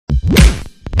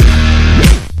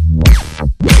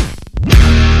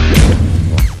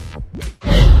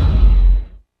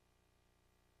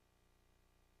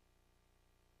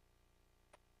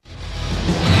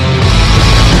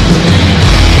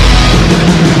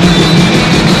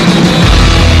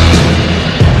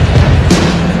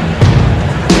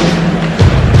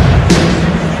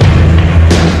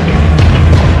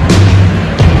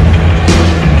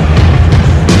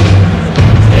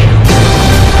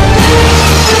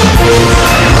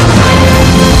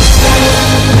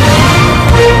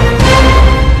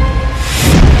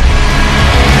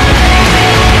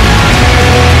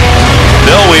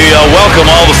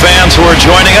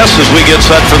as we get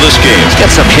set for this game. Let's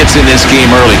get some hits in this game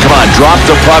early. Come on, drop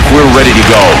the puck. We're ready to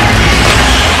go.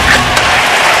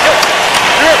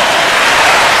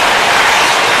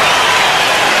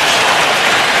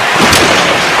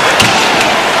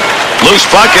 Loose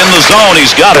puck in the zone.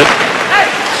 He's got it.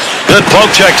 Good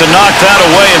poke check to knock that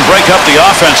away and break up the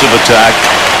offensive attack.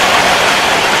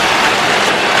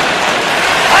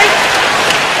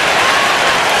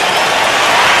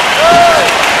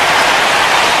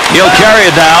 He'll carry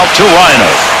it now to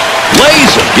Rhino.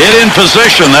 Lays it. Get in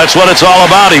position. That's what it's all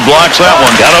about. He blocks that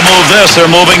one. Got to move this. They're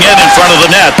moving in front of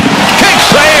the net. Kick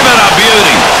save and a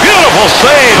beauty. Beautiful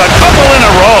save. A couple in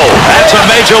a row. That's a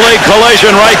major league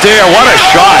collision right there. What a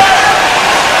shot.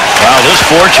 Wow, this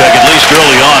forecheck, at least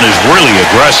early on, is really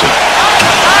aggressive.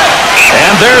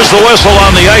 And there's the whistle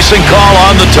on the icing call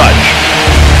on the touch.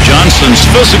 Johnson's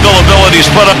physical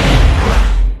abilities put up.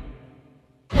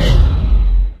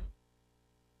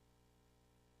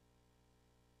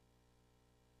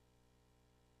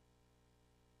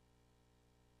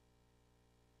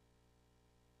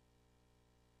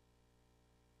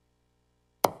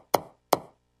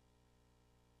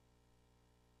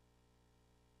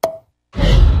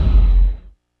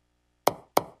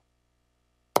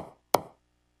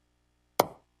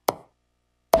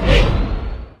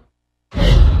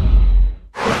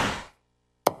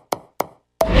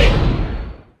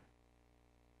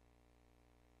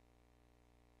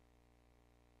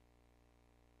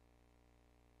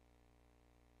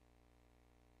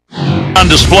 On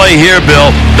display here,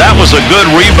 Bill. That was a good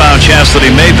rebound chance that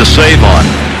he made the save on.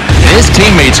 His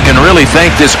teammates can really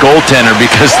thank this goaltender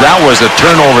because that was a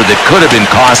turnover that could have been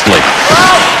costly.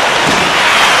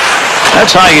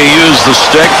 That's how you use the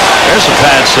stick. There's a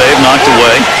pad save, knocked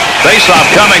away. Face-off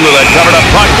coming with a covered-up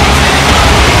puck.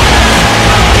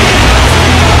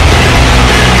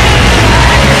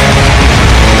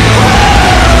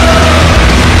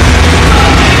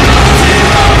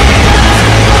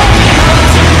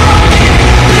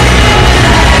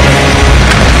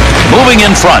 Moving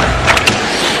in front.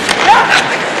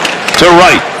 To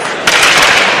right.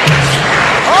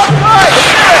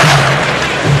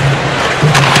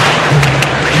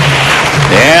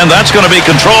 And that's going to be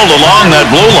controlled along that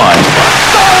blue line.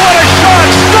 Oh, what a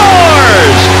shot!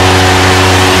 Scores!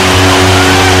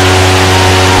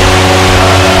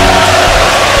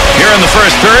 Here in the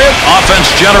first period,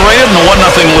 offense generated and a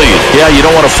 1-0 lead. Yeah, you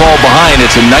don't want to fall behind.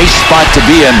 It's a nice spot to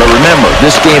be in, but remember,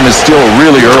 this game is still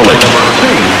really early.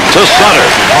 To Sutter.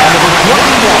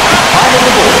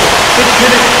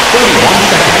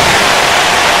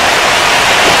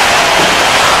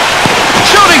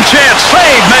 Shooting chance,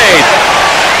 save made.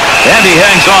 And he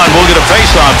hangs on. We'll get a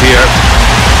face-off here.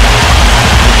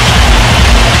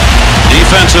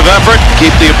 Defensive effort,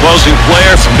 keep the opposing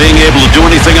player from being able to do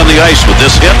anything on the ice. With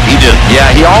this hit, he did.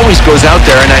 Yeah, he always goes out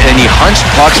there and he hunts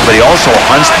pucks, but he also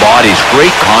hunts bodies.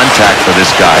 Great contact for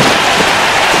this guy.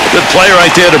 Good play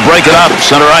right there to break it up.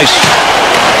 Center ice.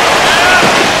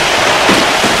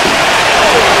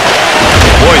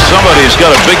 Boy, somebody's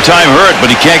got a big-time hurt, but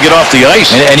he can't get off the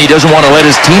ice. And he doesn't want to let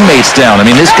his teammates down. I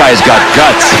mean, this guy's got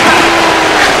guts.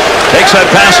 Takes that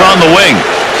pass on the wing.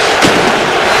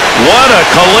 What a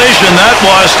collision that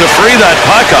was to free that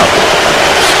puck up.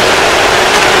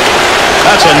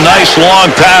 That's a nice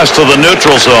long pass to the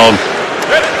neutral zone.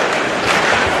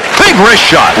 Big wrist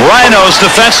shot. Rhino's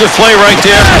defensive play right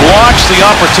there blocks the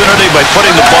opportunity by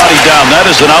putting the body down. That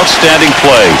is an outstanding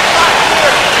play.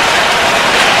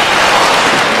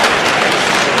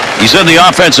 He's in the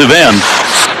offensive end.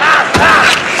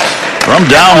 From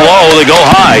down low, they go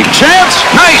high. Chance!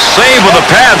 Nice save with a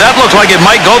pad. That looked like it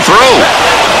might go through.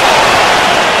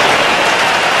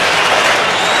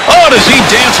 Oh, does he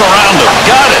dance around him?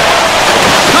 Got it.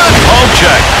 Good poke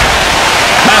check.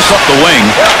 Pass up the wing.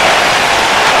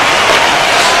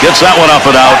 Gets that one up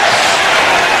and out.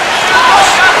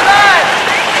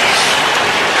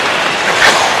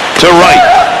 To right.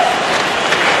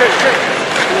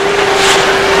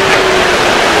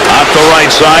 Off the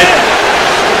right side.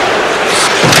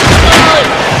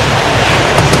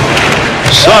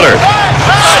 Sutter.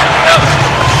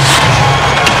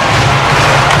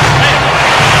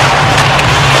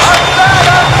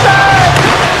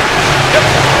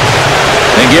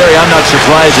 And Gary, I'm not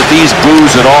surprised at these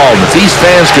boos at all. If these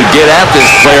fans could get at this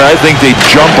player, I think they'd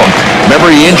jump him.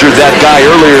 Remember, he injured that guy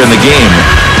earlier in the game.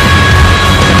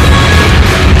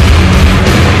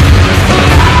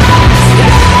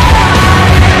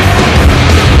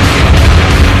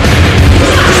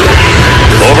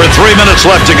 Over 3 minutes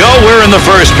left to go. We're in the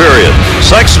first period.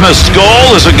 Sexsmith's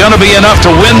goal, is it going to be enough to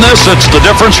win this? It's the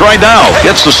difference right now.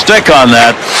 Gets the stick on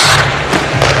that.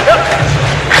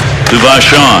 To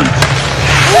Vachon.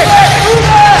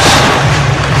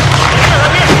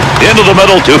 Into the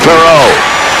middle to Perreault.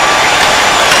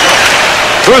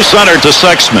 Through center to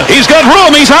Sexsmith. He's got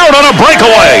room. He's out on a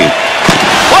breakaway.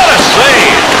 What a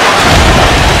save.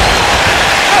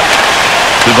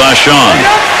 To Vachon.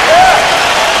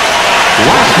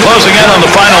 Closing in on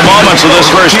the final moments of this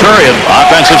first period.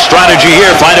 Offensive strategy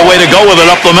here. Find a way to go with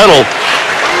it up the middle.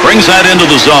 Brings that into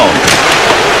the zone.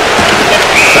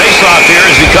 Face-off here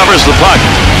as he covers the puck.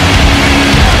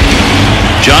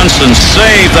 Johnson's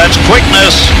save. That's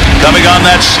quickness. Coming on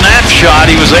that snapshot,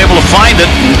 he was able to find it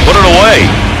and put it away.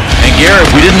 And Garrett,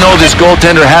 if we didn't know this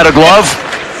goaltender had a glove,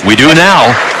 we do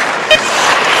now.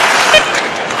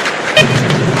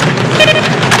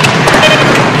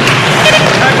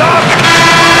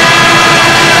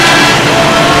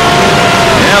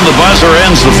 And the buzzer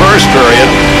ends the first period.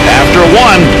 After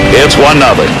one, it's 1-0.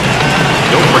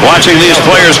 Watching these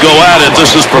players go at it,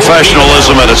 this is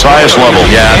professionalism at its highest level.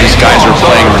 Yeah, these guys are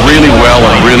playing really well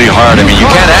and really hard. I mean, you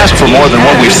can't ask for more than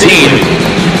what we've seen.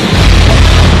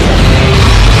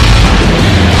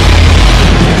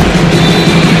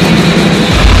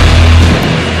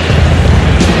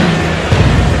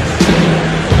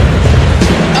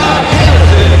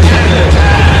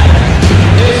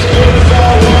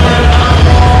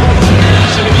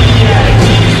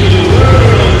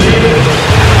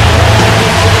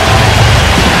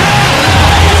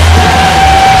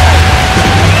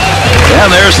 And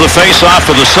there's the face-off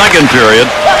for the second period.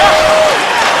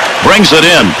 Brings it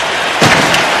in.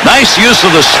 Nice use of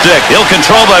the stick. He'll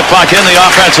control that puck in the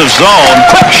offensive zone.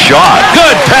 Quick shot.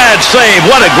 Good pad save.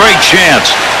 What a great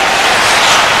chance.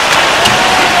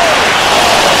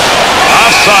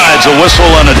 Offsides, a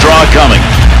whistle and a draw coming.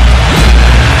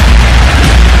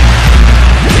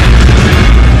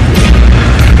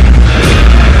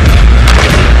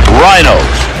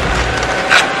 Rhinos.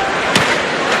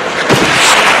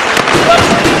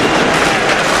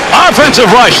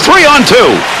 Offensive rush, 3-on-2.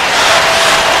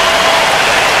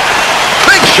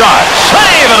 Big shot,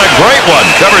 save, and a great one.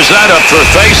 Covers that up for a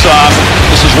face-off.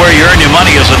 This is where you earn your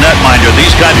money as a netminder.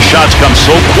 These kind of shots come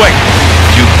so quick.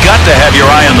 You've got to have your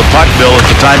eye on the puck, Bill, at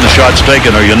the time the shot's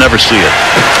taken, or you'll never see it.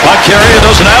 Puck carrier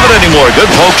doesn't have it anymore.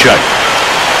 Good poke check.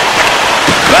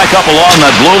 Back up along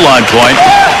that blue line point.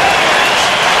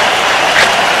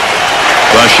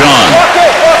 Vachon.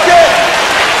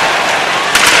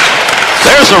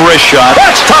 There's a wrist shot.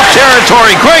 That's tough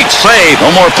territory. Great save.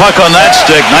 No more puck on that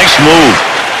stick. Nice move.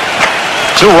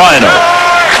 To Rhino.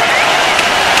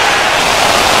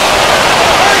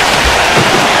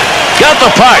 Got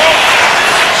the puck.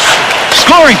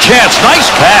 Scoring chance. Nice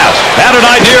pass. Had an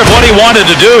idea of what he wanted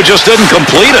to do. Just didn't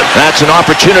complete it. That's an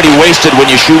opportunity wasted when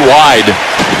you shoot wide.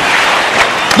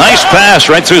 Nice pass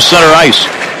right through center ice.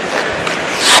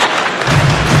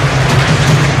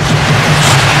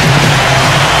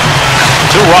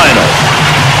 To Rhino.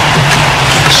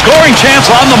 Scoring chance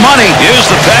on the money.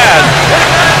 Use the pad.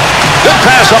 Good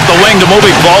pass up the wing to move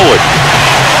him forward.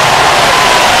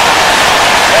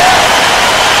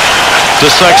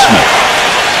 To Sexsmith.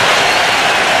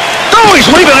 Oh, he's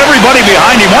leaving everybody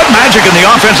behind him. What magic in the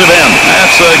offensive end.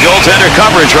 That's goaltender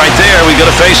coverage right there. We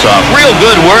get a face-off. Real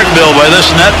good work, Bill, by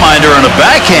this netminder on a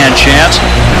backhand chance.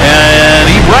 And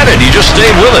he read it. He just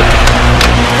stayed with it.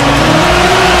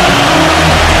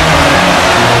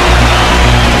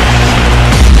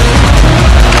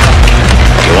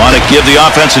 Want to give the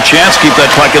offense a chance, keep that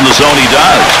puck in the zone. He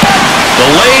does.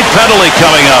 Delayed penalty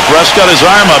coming up. Russ got his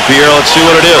arm up here. Let's see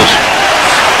what it is.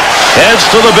 Heads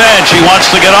to the bench. He wants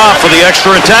to get off for the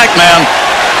extra attack man.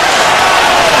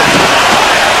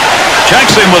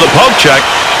 Checks him with a poke check.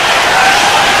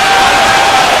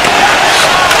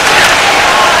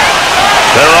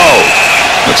 Perreault.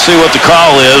 Let's see what the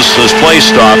call is as play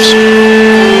stops.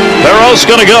 Perreault's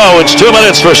going to go. It's 2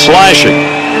 minutes for slashing.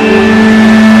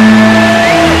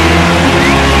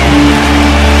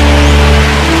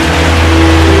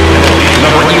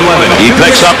 He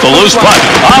picks up the loose puck.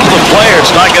 Off the player,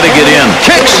 it's not going to get in.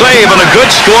 Kick save and a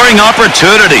good scoring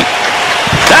opportunity.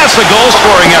 That's the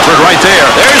goal-scoring effort right there.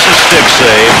 There's a stick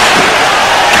save.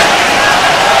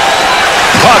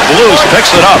 Puck loose, picks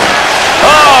it up.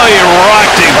 Oh, he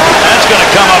rocked him. That's going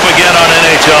to come up again on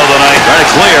NHL tonight. Right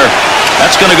clear.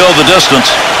 That's going to go the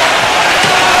distance.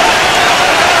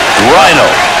 Rhino.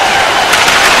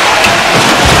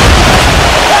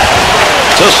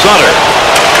 To Sutter.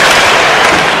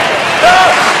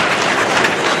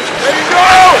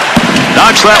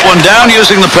 Knocks that one down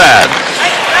using the pad.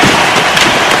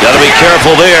 Got to be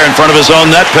careful there in front of his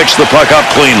own net. Picks the puck up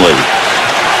cleanly.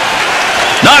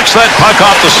 Knocks that puck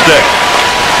off the stick.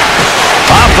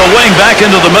 Off the wing, back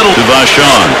into the middle to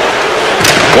Vachon.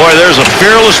 Boy, there's a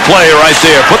fearless play right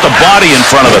there. Put the body in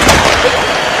front of it.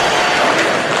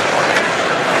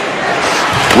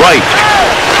 Right.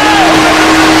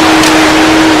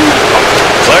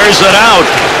 Clears it out.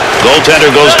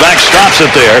 Goaltender goes back, stops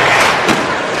it there.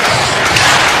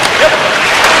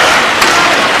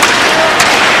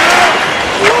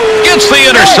 Gets the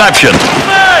interception.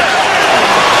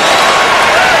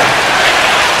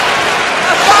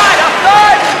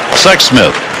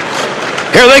 Sexsmith.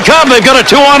 Here they come. They've got a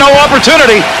 2-on-0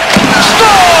 opportunity.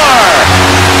 Score!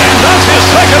 And that's his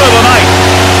second of the night.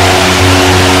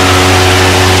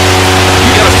 You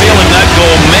got a feeling that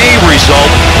goal may result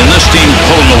in this team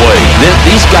pulling away.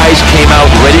 These guys came out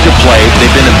ready to play.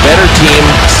 They've been a better team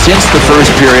since the first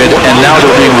period, and now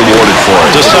they're being rewarded for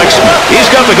it. To Sexsmith.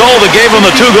 He's got the goal that gave him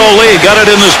the 2-goal lead. Got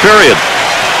it in this period.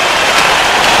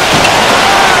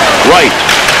 Right.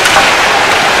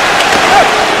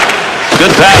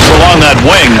 Good pass along that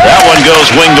wing. That one goes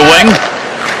wing to wing.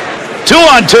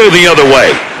 2-on-2 the other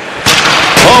way.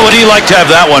 Oh, would he like to have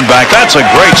that one back? That's a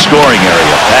great scoring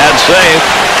area. Bad save.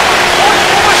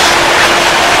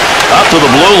 Up to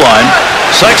the blue line.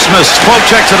 Sexsmith's poke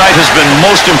check tonight has been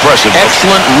most impressive.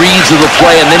 Excellent reads of the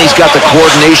play, and then he's got the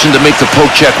coordination to make the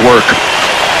poke check work.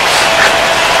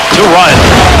 To Ryan.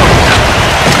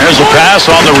 There's a pass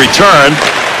on the return.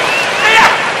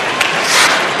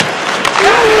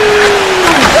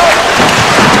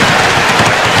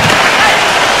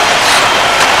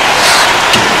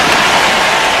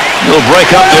 He'll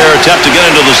break up there, attempt to get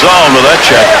into the zone with that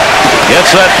check.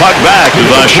 Gets that puck back to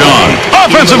Vachon.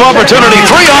 Offensive opportunity,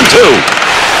 3-on-2.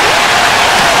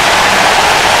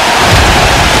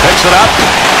 Picks it up.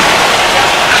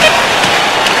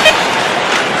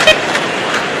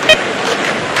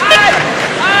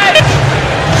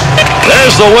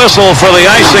 There's the whistle for the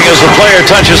icing as the player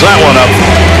touches that one up.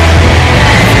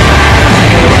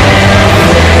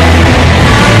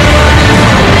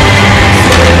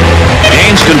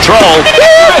 Gains control.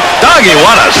 Doggy,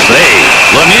 what a save.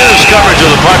 Lemieux's coverage of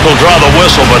the puck will draw the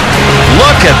whistle, but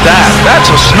look at that.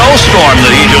 That's a snowstorm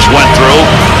that he just went through,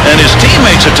 and his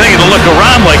teammates are taking a look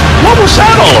around like, what was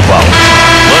that all about?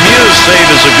 Lemieux's save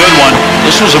is a good one.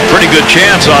 This was a pretty good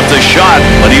chance off this shot,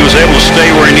 but he was able to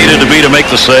stay where he needed to be to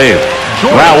make the save.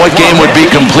 Wow, what game would be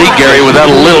complete, Gary, without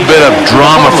a little bit of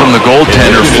drama from the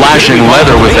goaltender flashing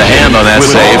leather with the hand on that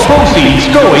save? Proceeds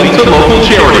going to local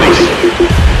charities.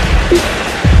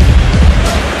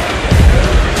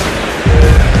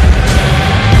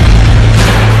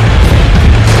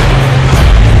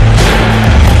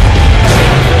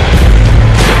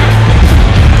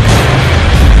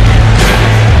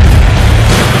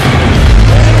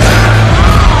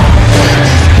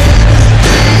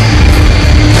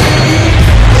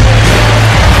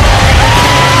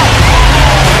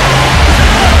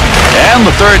 And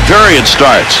the third period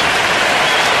starts.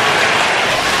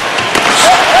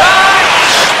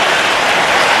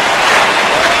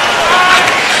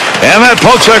 And that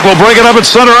poke check will bring it up at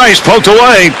center ice. Poked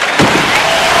away.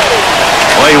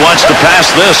 Well, he wants to pass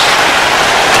this.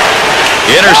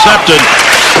 Intercepted.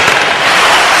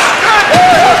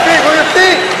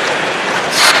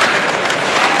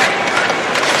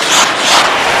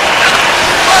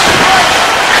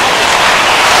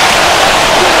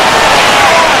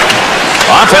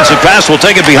 Offensive pass will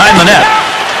take it behind the net.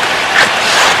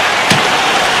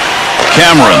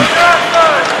 Cameron.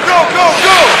 Go!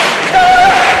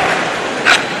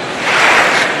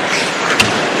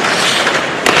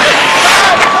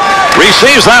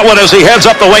 Receives that one as he heads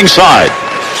up the wing side.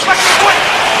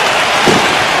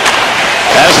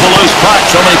 Has the loose puck.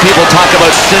 So many people talk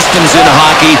about systems in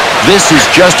hockey. This is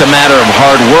just a matter of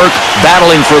hard work,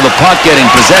 battling for the puck, getting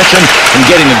possession, and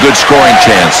getting a good scoring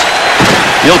chance.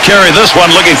 He'll carry this one,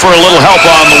 looking for a little help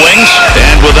on the wings.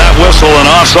 And with that whistle, an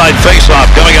offside faceoff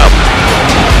coming up.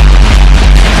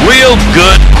 Real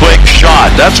good, quick shot.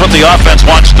 That's what the offense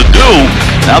wants to do.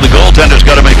 Now the goaltender's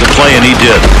got to make the play, and he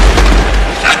did.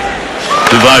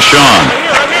 To Vachon.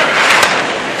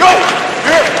 Go!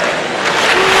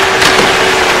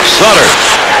 Sutter.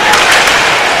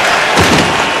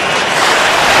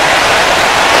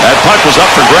 That puck was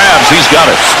up for grabs. He's got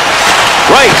it.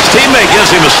 Right, his teammate gives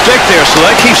him a stick there, so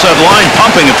that keeps that line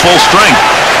pumping at full strength.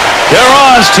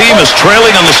 Caron's team is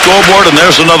trailing on the scoreboard, and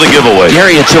there's another giveaway.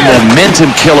 Gary, it's a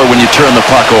momentum killer when you turn the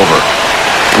puck over.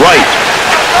 Right.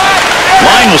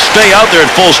 Line will stay out there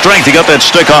at full strength. He got that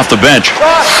stick off the bench.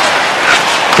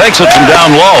 Takes it from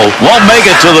down low. Won't make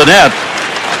it to the net.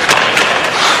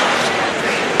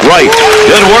 Right.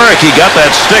 Good work. He got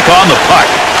that stick on the puck.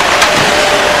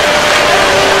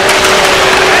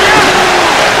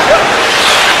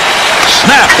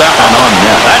 Snapped that one on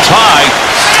net. That's high.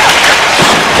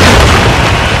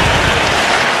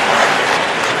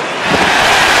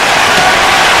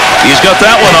 He's got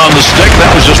that one on the stick.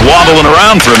 That was just wobbling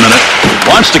around for a minute.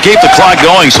 Wants to keep the clock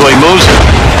going, so he moves it.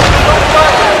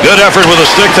 Good effort with the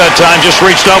stick that time. Just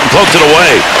reached out and poked it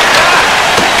away.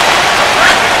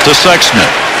 To Sexsmith.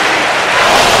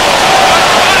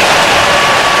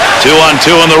 2-on-2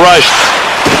 in the rush.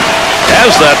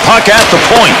 Has that puck at the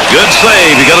point. Good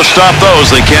save. You got to stop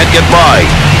those. They can't get by.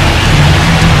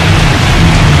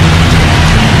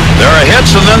 There are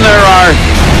hits and then there are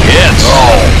hits.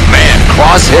 Oh, man.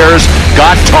 Crosshairs,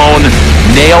 got tone,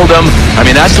 nailed him. I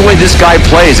mean, that's the way this guy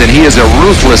plays, and he is a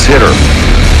ruthless hitter.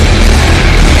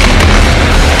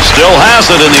 Still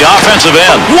has it in the offensive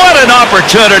end. What an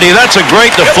opportunity. That's a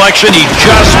great deflection. He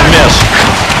just missed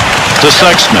to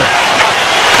Sexsmith.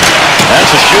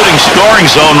 That's a shooting scoring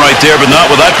zone right there, but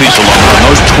not with that piece of lumber. And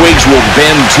those twigs will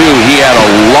bend, too. He had a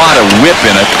lot of whip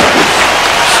in it.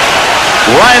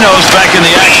 Rhino's back in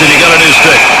the action. He got a new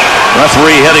stick.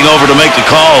 Referee heading over to make the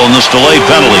call on this delayed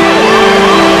penalty.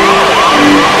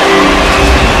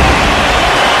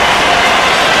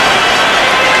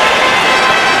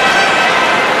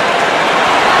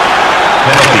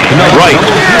 Right.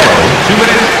 2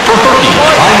 minutes for Berkey.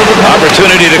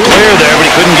 Opportunity to clear there, but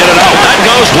he couldn't get it out. That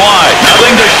goes wide.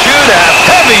 Nothing to shoot at.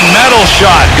 Heavy metal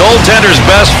shot. Goaltender's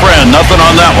best friend. Nothing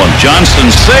on that one.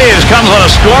 Johnston saves. Comes on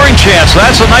a scoring chance.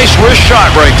 That's a nice wrist shot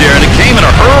right there, and it came in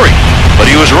a hurry. But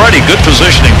he was ready. Good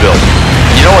positioning, Bill.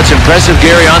 You know what's impressive,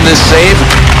 Gary, on this save?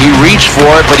 He reached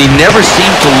for it, but he never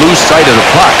seemed to lose sight of the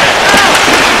puck.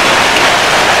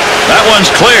 That one's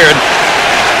cleared.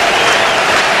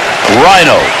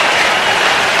 Rhino.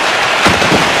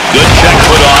 Good check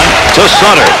put on to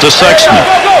Sutter, to Sexsmith.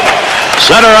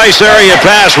 Center ice area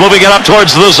pass, moving it up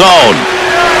towards the zone.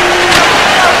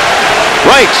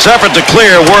 Wright's effort to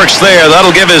clear works there.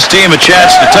 That'll give his team a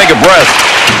chance to take a breath.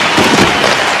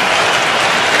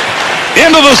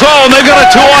 Into the zone, they've got a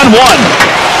 2-on-1.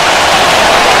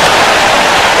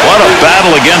 What a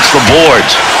battle against the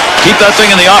boards. Keep that thing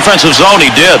in the offensive zone,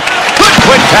 he did. Good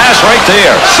quick pass right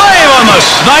there. Save on the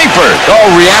sniper. Oh,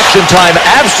 reaction time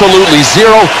absolutely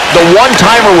zero. The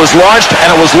one-timer was launched, and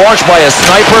it was launched by a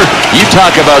sniper. You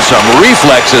talk about some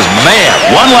reflexes, man.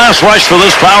 One last rush for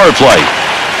this power play.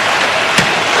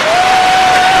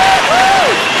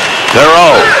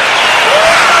 Perreault.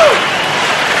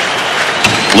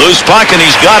 Loose puck, and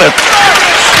he's got it.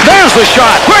 There's the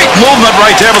shot. Great movement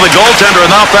right there with the goaltender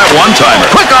and off that one-timer.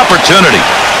 Quick opportunity.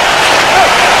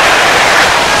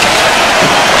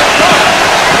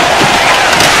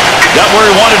 Got where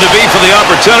he wanted to be for the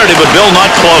opportunity, but Bill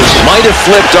not close. Might have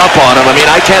flipped up on him. I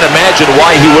mean, I can't imagine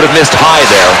why he would have missed high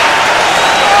there.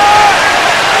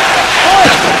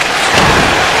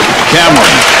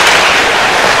 Cameron.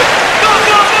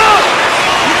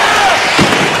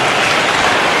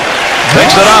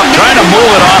 Picks it up, trying to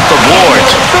move it off the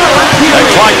boards. That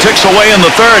clock ticks away in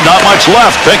the third, not much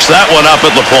left. Picks that one up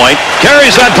at the point.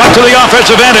 Carries that puck to the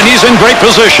offensive end, and he's in great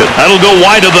position. That'll go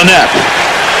wide of the net.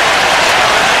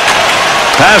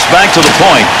 Pass back to the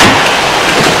point.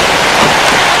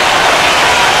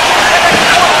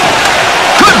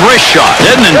 Good wrist shot.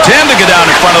 Didn't intend to get down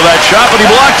in front of that shot, but he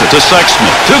blocked it to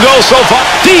Sexsmith. 2 goals so far.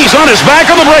 D's on his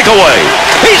back on the breakaway.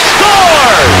 He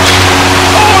scores!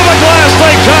 Over the glass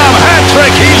they come. Hat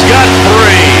trick. He's got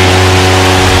 3.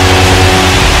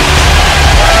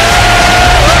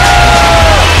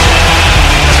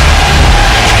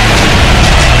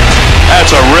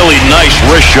 That's a really nice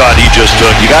wrist shot he just took.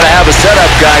 You got to have a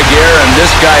setup guy here, and this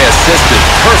guy assisted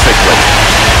perfectly.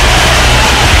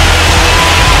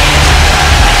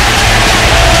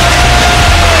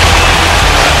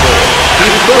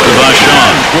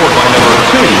 Vachon.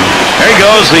 There he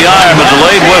goes, the iron, the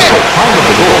delayed whistle.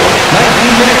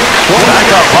 Back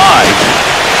up high.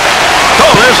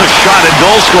 Oh, there's a shot in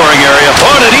goal-scoring area.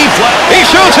 Oh, did he play? He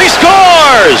shoots, he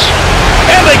scores!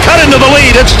 And they cut into the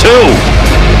lead, it's 2.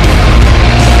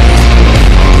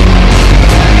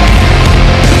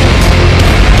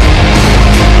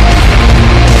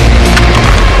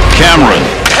 Cameron.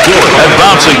 That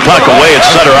bouncing puck away at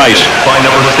center ice. By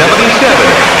number 77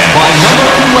 and by number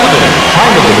 11.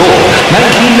 Time of the goal,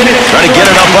 19 minutes. Trying to get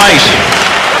it up ice.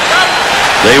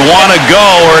 They want to go,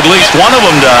 or at least one of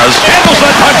them does. Handles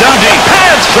that puck down deep.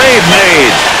 Pad save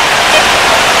made.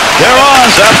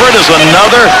 Caron's effort is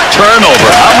another turnover.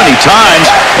 How many times?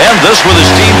 And this with his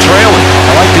team trailing.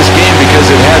 I like this game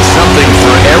because it had something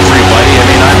for everybody. I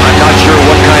mean, I'm not sure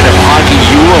what kind of hockey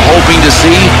you were hoping to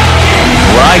see.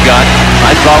 What I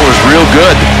thought was real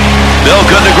good. Bill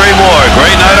couldn't agree more.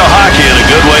 Great night of hockey and a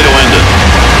good way to end it.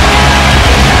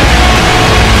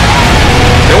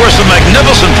 There were some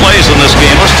magnificent plays in this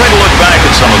game. Let's take a look back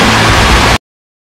at some of them.